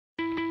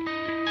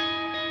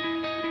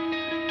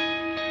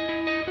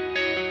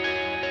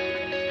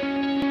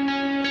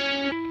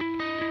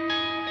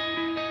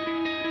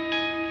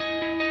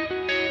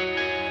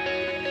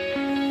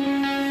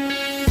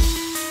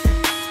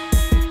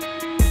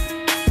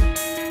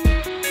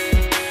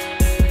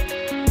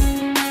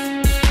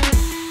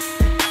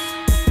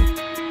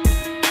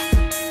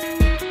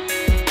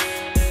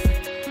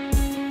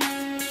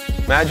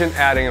Imagine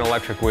adding an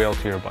electric wheel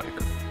to your bike.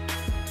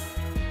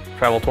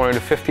 Travel 20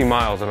 to 50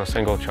 miles on a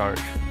single charge.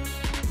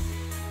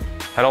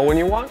 Pedal when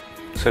you want,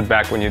 sit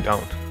back when you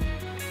don't.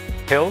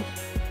 Hills,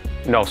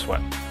 no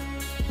sweat.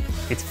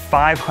 It's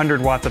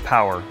 500 watts of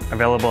power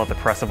available at the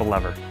press of a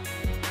lever.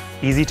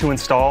 Easy to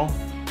install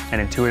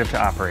and intuitive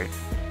to operate.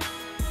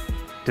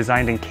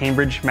 Designed in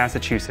Cambridge,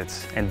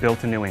 Massachusetts, and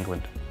built in New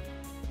England.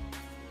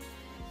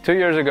 2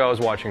 years ago, I was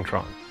watching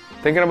Tron.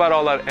 Thinking about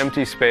all that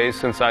empty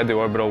space inside the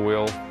orbital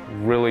wheel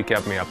really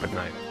kept me up at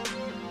night.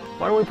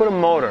 Why don't we put a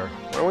motor?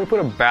 Why don't we put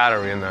a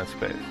battery in that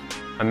space?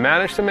 I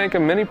managed to make a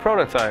mini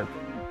prototype,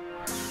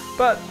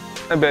 but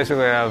I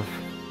basically have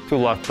 2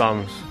 left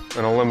thumbs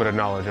and a limited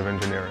knowledge of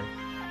engineering.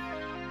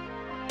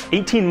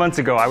 18 months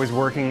ago, I was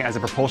working as a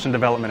propulsion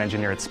development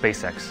engineer at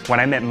SpaceX when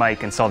I met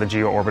Mike and saw the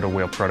GeoOrbital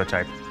wheel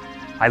prototype.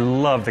 I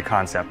loved the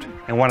concept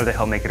and wanted to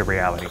help make it a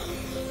reality.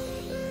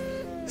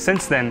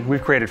 Since then,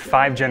 we've created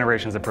 5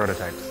 generations of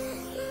prototypes,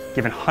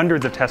 given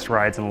hundreds of test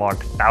rides and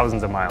logged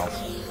thousands of miles.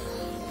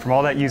 From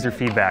all that user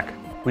feedback,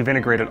 we've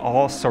integrated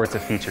all sorts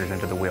of features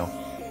into the wheel.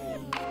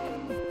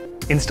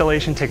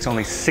 Installation takes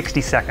only 60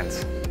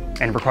 seconds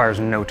and requires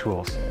no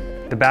tools.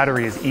 The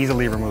battery is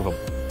easily removable.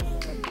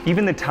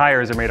 Even the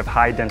tires are made of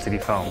high-density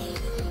foam.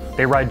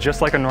 They ride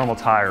just like a normal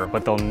tire,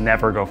 but they'll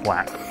never go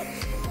flat.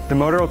 The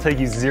motor will take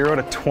you 0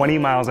 to 20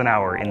 miles an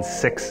hour in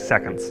 6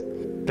 seconds.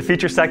 The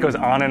feature set goes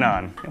on,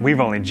 and we've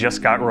only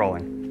just got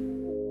rolling.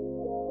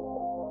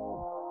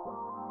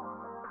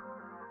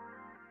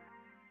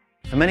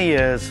 For many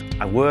years,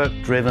 I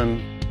worked,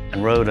 driven,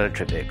 and rode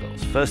electric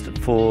vehicles, first at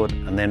Ford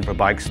and then for a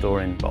bike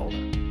store in Boulder.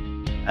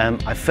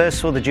 I first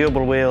saw the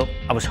GeoOrbital wheel,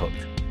 I was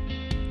hooked.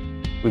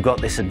 We've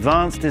got this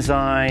advanced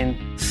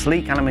design,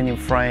 sleek aluminium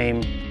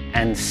frame,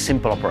 and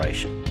simple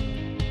operation.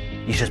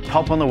 You just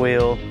pop on the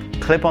wheel,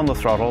 clip on the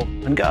throttle,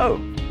 and go.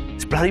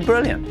 It's bloody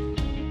brilliant.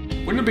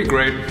 Wouldn't it be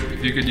great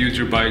if you could use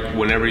your bike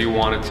whenever you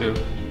wanted to,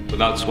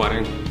 without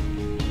sweating?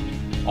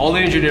 All the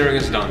engineering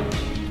is done.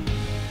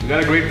 We've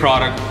got a great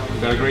product,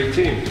 we've got a great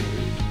team,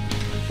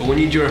 but we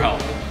need your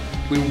help.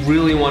 We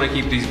really want to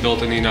keep these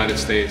built in the United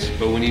States,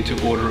 but we need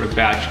to order a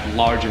batch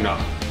large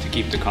enough to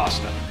keep the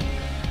cost down.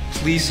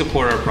 Please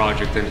support our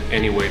project in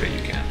any way that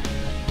you can.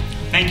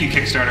 Thank you,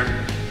 Kickstarter.